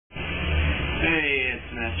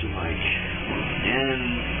Master Mike. And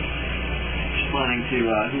responding to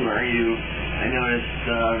Who Are You? I noticed,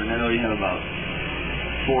 I know you have about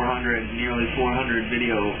 400, nearly 400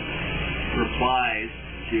 video replies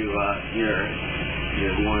to your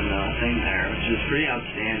one thing there, which is pretty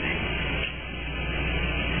outstanding.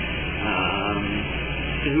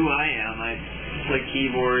 To who I am, I play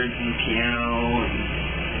keyboards and piano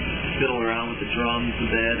and fiddle around with the drums a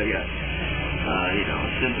bit. I got a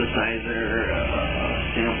synthesizer,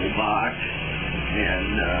 a sample box,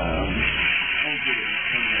 and thank you.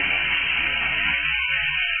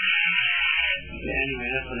 Anyway,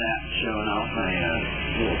 enough of that, showing off my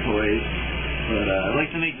little toys. But I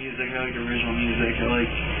like to make music. I like original music. I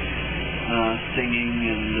like singing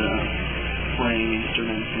and playing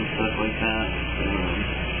instruments and stuff like that.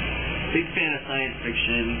 Big fan of science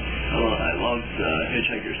fiction. I loved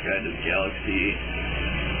Hitchhiker's Guide to the Galaxy.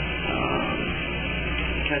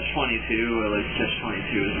 Catch-22. I like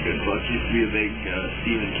Catch-22 is a good book. Used to be a big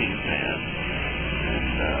Stephen King fan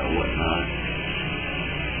and whatnot.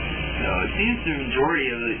 So it seems the majority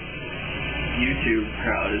of the YouTube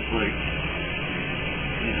crowd is like,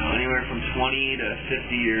 anywhere from 20 to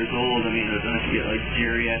 50 years old. I mean, I don't have to get like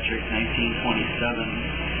geriatric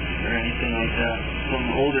 1927 or anything like that. Some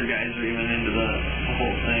older guys are even into the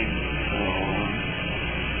whole thing. So,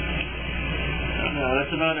 I don't know,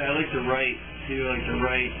 that's about it. I like to write, too. I like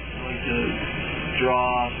to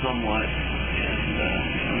draw somewhat.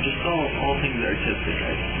 And, just all things artistic,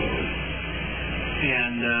 I suppose.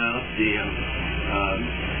 And, let's see,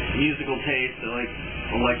 musical taste, I like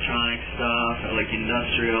electronic stuff, I like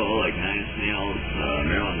industrial, I like Nine Inch Nails,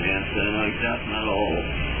 Marilyn Manson, I like death metal,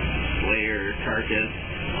 Slayer, Carcass,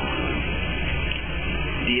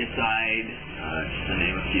 Deicide, just to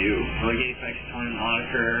name a few. I like Aphex Twin,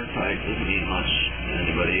 Auditor, probably doesn't mean much to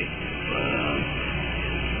anybody, but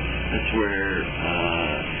that's where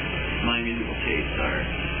my musical tastes are.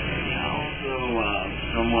 Also,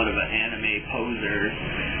 somewhat of an anime poser.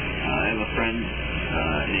 I have a friend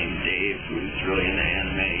named Dave who's really into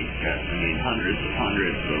anime. He's got, hundreds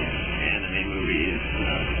of anime movies.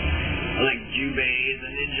 I like Jubei, the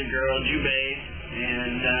Ninja Girl Jubei,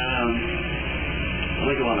 and I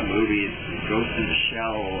like a lot of movies. Ghost in the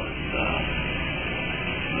Shell,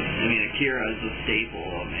 and Akira is a staple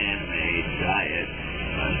of anime diet.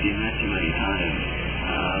 I've seen that too many times.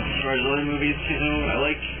 As far as other movies too, I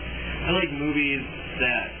like movies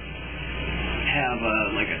that have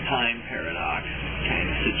a time paradox kind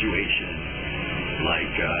of situation,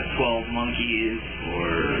 like 12 Monkeys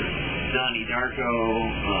or Donnie Darko.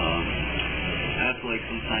 That's like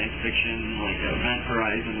some science fiction, like Event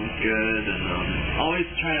Horizon was good, and always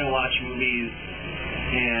try to watch movies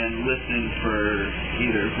and listen for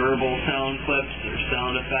either verbal sound clips or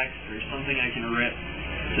sound effects or something I can rip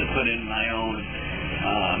to put in my own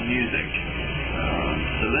music.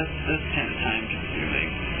 So that's kind of time consuming,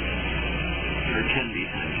 or can be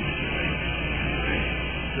time consuming. Okay.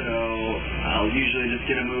 So I'll usually just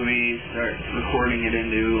get a movie, start recording it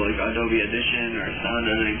into like Adobe Audition or a sound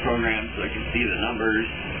editing program so I can see the numbers,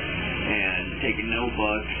 and take a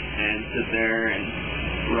notebook and sit there and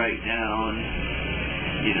write down,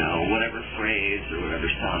 whatever phrase or whatever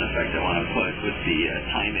sound effect I want to put with the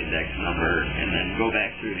time index number, and then go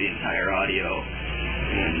back through the entire audio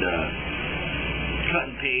and cut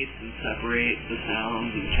and paste and separate the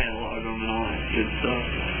sounds and catalog them and all that good stuff.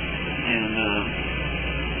 And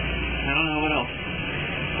I don't know what else.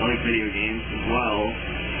 I like video games as well.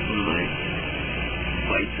 One of my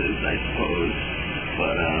vices, I suppose.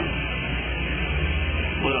 But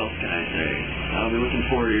what else can I say? I'll be looking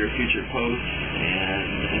forward to your future posts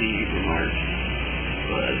and any remarks.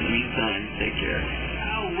 But in the meantime, take care.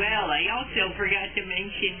 Oh, well, I also forgot to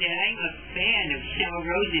mention that I'm a fan of Shel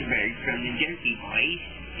Rosenberg from the Jerky Boys,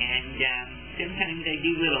 and sometimes I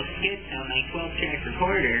do little skits on my 12-track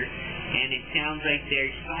recorder, and it sounds like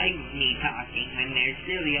there's 5 of me talking when there's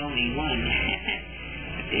really only 1.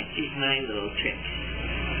 That's just my little trick.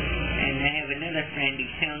 And I have another friend who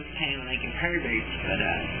sounds kind of like a pervert, but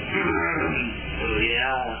oh yeah,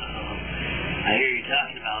 I hear you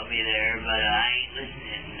talking about me.